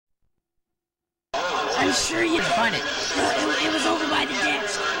I'm sure you find it. It was over by the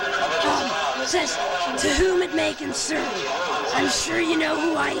desk. Says, to whom it may concern. I'm sure you know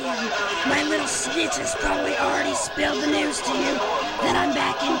who I am. My little snitch has probably already spilled the news to you that I'm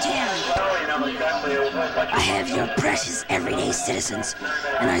back in town. I have your precious everyday citizens,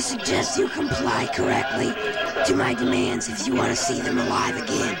 and I suggest you comply correctly to my demands if you want to see them alive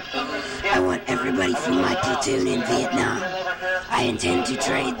again. I want everybody from my platoon in Viet Nam. I intend to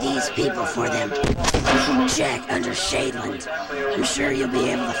trade these people for them. Check under Shadeland. I'm sure you'll be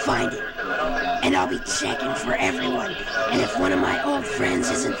able to find it. And I'll be checking for everyone. And if one of my old friends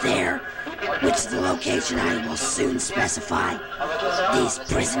isn't there, which is the location I will soon specify, these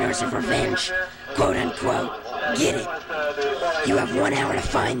prisoners of revenge, quote unquote, get it. You have 1 hour to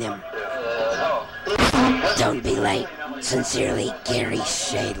find them. Don't be late. Sincerely, Gary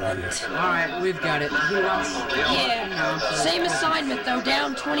Shadeland. Alright, we've got it. Who wants? Yeah. Same assignment, though,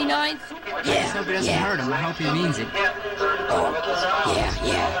 down 29th? Yeah. Hope it doesn't hurt him. I hope he means it. Oh,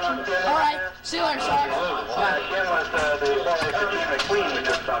 yeah. Alright, see you later, Sarge.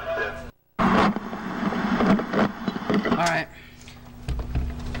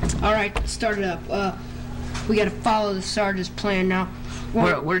 Alright, start it up. We gotta follow the Sarge's plan now.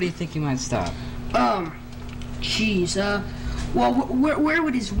 Where do you think he might stop? Well, where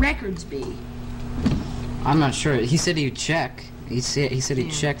would his records be? I'm not sure. He said he'd check. He said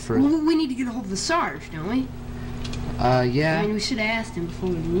he'd check for... Well, we need to get a hold of the Sarge, don't we? Yeah. I mean, we should have asked him before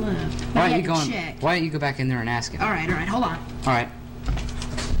we left. Why don't you go back in there and ask him? Alright, hold on. Alright.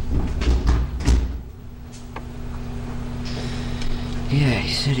 Yeah,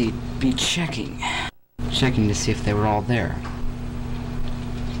 he said he'd be checking to see if they were all there.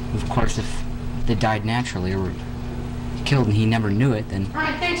 Of course, if they died naturally or were killed and he never knew it, then...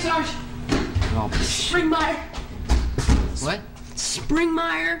 Alright, thanks, Sarge. Springmeier. What?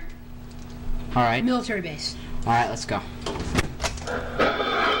 Springmeier. Alright. Military base. Alright, let's go.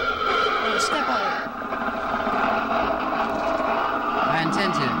 Step on it. I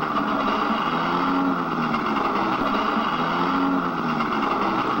intend to.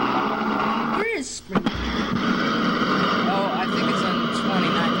 Where is Springmeier? Oh, I think it's on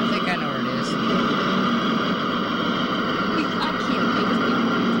 29th. I think I know where it is. I can't think of it.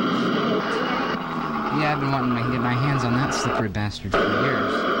 Yeah, I've been wanting to get my hands on that slippery bastard for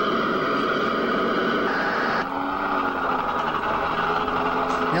years.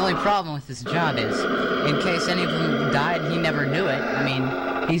 The only problem with this job is, in case any of them died and he never knew it, I mean,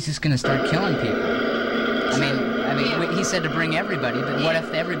 he's just gonna start killing people. I mean, he said to bring everybody, but what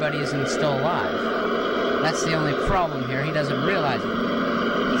if everybody isn't still alive? That's the only problem here. He doesn't realize it.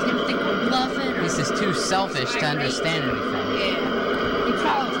 He's gonna think we're bluffing. He's just too selfish to understand anything. Yeah. He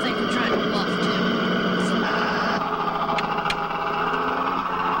probably think we're trying to bluff too.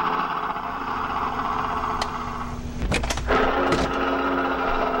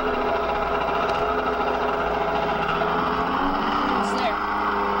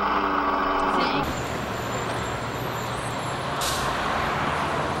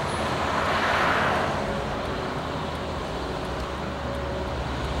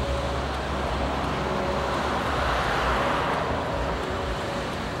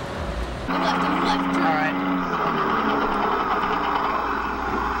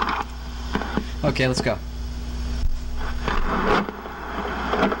 Okay, let's go.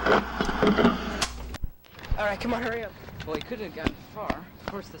 Alright, come on, hurry up. Well, he couldn't have gotten far. Of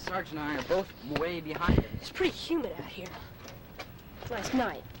course, the Sarge and I are both way behind him. It's pretty humid out here. It's a nice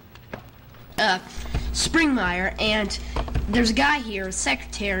night. Springmeier, and there's a guy here, a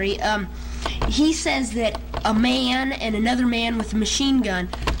secretary. He says that a man and another man with a machine gun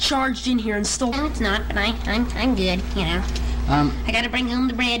charged in here and stole... No, it's not, but I'm good, you know. I gotta bring home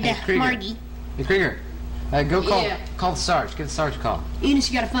the bread to Margie. Hey, Krieger, go call the Sarge. Give the Sarge a call. Eunice,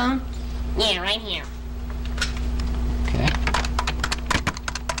 you got a phone? Yeah, right here. Okay.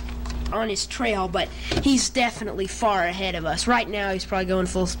 On his trail, but he's definitely far ahead of us. Right now, he's probably going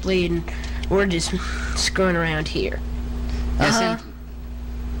full speed, and we're just screwing around here.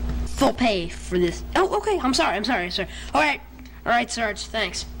 Full pay for this. Oh, okay. I'm sorry. All right, Sarge.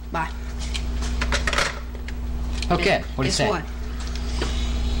 Thanks. Bye. Okay. What do you say? Guess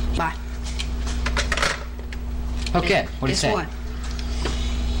what? Bye. Okay. What do you say? Guess what?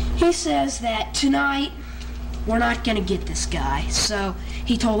 He says that tonight we're not gonna get this guy. So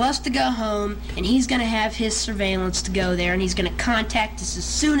he told us to go home, and he's gonna have his surveillance to go there, and he's gonna contact us as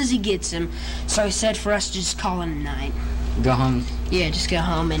soon as he gets him. So he said for us to just call it a night. Go home. Yeah, just go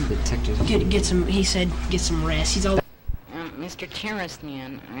home and get some. He said get some rest. He's all. Mr. Terrorist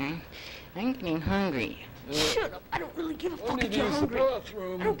Man, I'm getting hungry. Shut up! I don't really give a fuck if you're hungry. I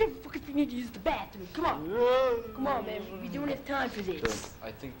don't give a fuck if you need to use the bathroom. Come on. Come on, man. We don't have time for this.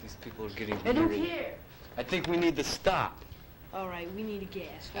 I think these people are getting I don't weary. care. I think we need to stop. All right, we need a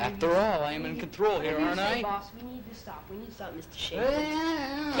gas. After all, I am in control here, aren't I? Boss, we need to stop. We need to stop, Mr. Shea.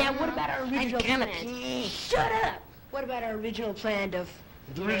 Yeah, what about our original plan? Shut up! What about our original plan of...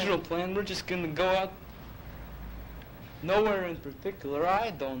 The original plan, we're just gonna go out nowhere in particular,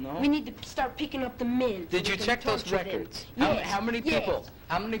 I don't know. We need to start picking up the men. Did you check those records? How many people?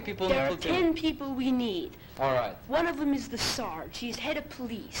 How many people in the There are platoon? 10 people we need. All right. One of them is the Sarge. He's head of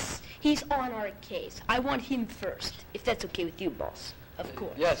police. He's on our case. I want him first, if that's okay with you, boss. Of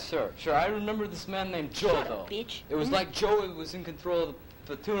course. Yes, sir. Sure. I remember this man named Joe, Shut though. up, bitch. It was like Joe was in control of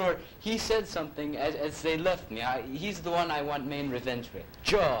the platoon, or he said something as they left me. He's the one I want main revenge with.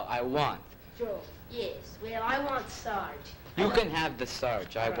 Joe, I want. Joe, yes. Well, I want Sarge. You can have the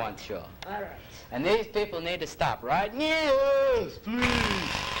Sarge. I want Joe. All right. And these people need to stop, right? Yes, please.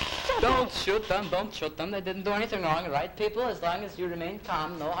 Don't shoot them. Don't shoot them. They didn't do anything wrong, right, people? As long as you remain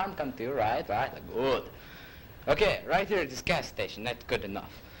calm, no harm come to you, right? Right? Good. Okay, right here at this gas station. That's good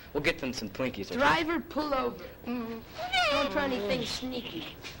enough. We'll get them some Twinkies. Or Driver, pull over. Don't try anything sneaky.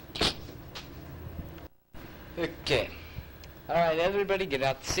 Okay. All right, everybody get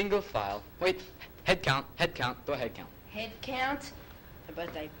out. Single file. Wait. Head count. Head count. Do a head count. Head count? How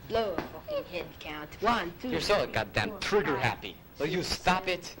about I blow a fucking head count? 1, 2, You're so 3, goddamn 4, trigger 5, happy. Will you 6, stop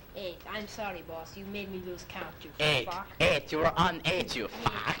 7, it? 8. I'm sorry, boss. You made me lose count, you 8. fuck. 8. You were on 8, you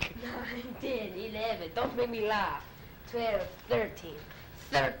fuck. 9, 10, 11. Don't make me laugh. 12, 13.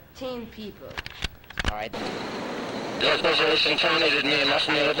 13 people. All right. Your corporation terminated me and left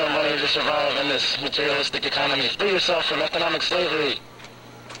me with no money to survive in this materialistic economy. Free yourself from economic slavery.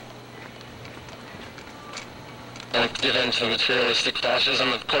 And give in to materialistic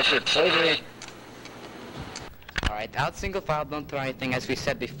fascism of corporate slavery. All right, out single file, don't throw anything, as we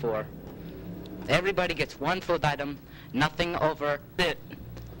said before. Everybody gets one food item, nothing over $2.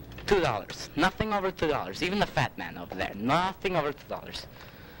 Nothing over $2. Even the fat man over there, nothing over $2.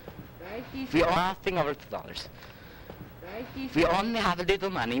 Nothing over $2. We only have a little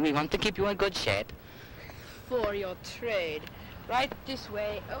money. We want to keep you in good shape. For your trade. Right this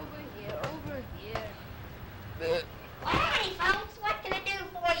way. Over here, over here. Hey, folks, what can I do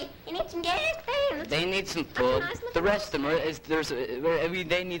for you? You need some gas, man? They need some food. The rest of them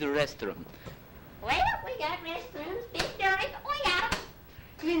they need a restroom. Well, we got restrooms, big dirty, but we got them.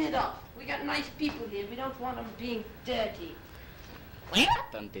 Clean it up. We got nice people here. We don't want them being dirty. Well,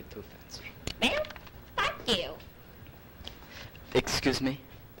 Don't be too fancy. well, fuck you. Excuse me?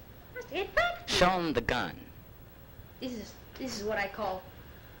 I said fuck you. Show 'em the gun. This is what I call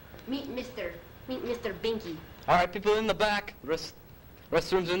meet Mr. Binky. All right, people in the back.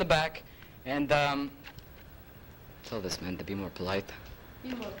 Restrooms in the back. And, tell this man to be more polite. Be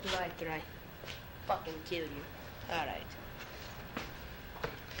more polite or I fucking kill you. All right.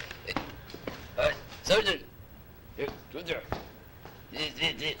 Sergeant!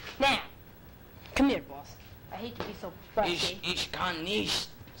 Now, come here, boss. I hate to be so fussy. Ich kann nicht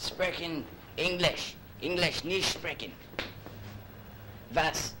sprechen English. English nicht sprechen.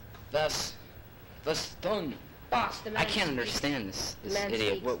 Was tun? Boss, the man I can't speaks- understand this the man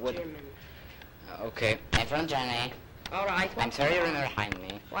idiot. speaks What? German. Okay. I'm from Germany. All right. I'm sorry you're behind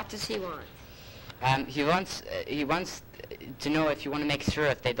me. What does he want? He wants to know if you want to make sure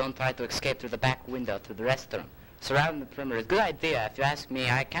if they don't try to escape through the back window to the restroom. Surround the perimeter. Good idea, if you ask me.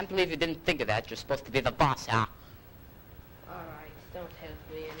 I can't believe you didn't think of that. You're supposed to be the boss, huh? All right. Don't help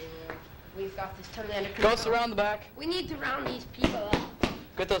me anymore. We've got this totally under control. Go surround the back. We need to round these people up.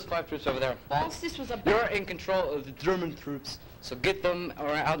 Get those 5 troops over there. Boss, this was a You're in control of the German troops, so get them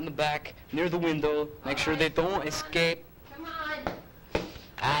out in the back, near the window. Make sure they don't escape. Come on.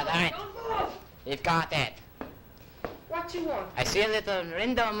 All right. Don't move. You've got it. What you want? I see a little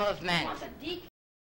window movement. Want a dick?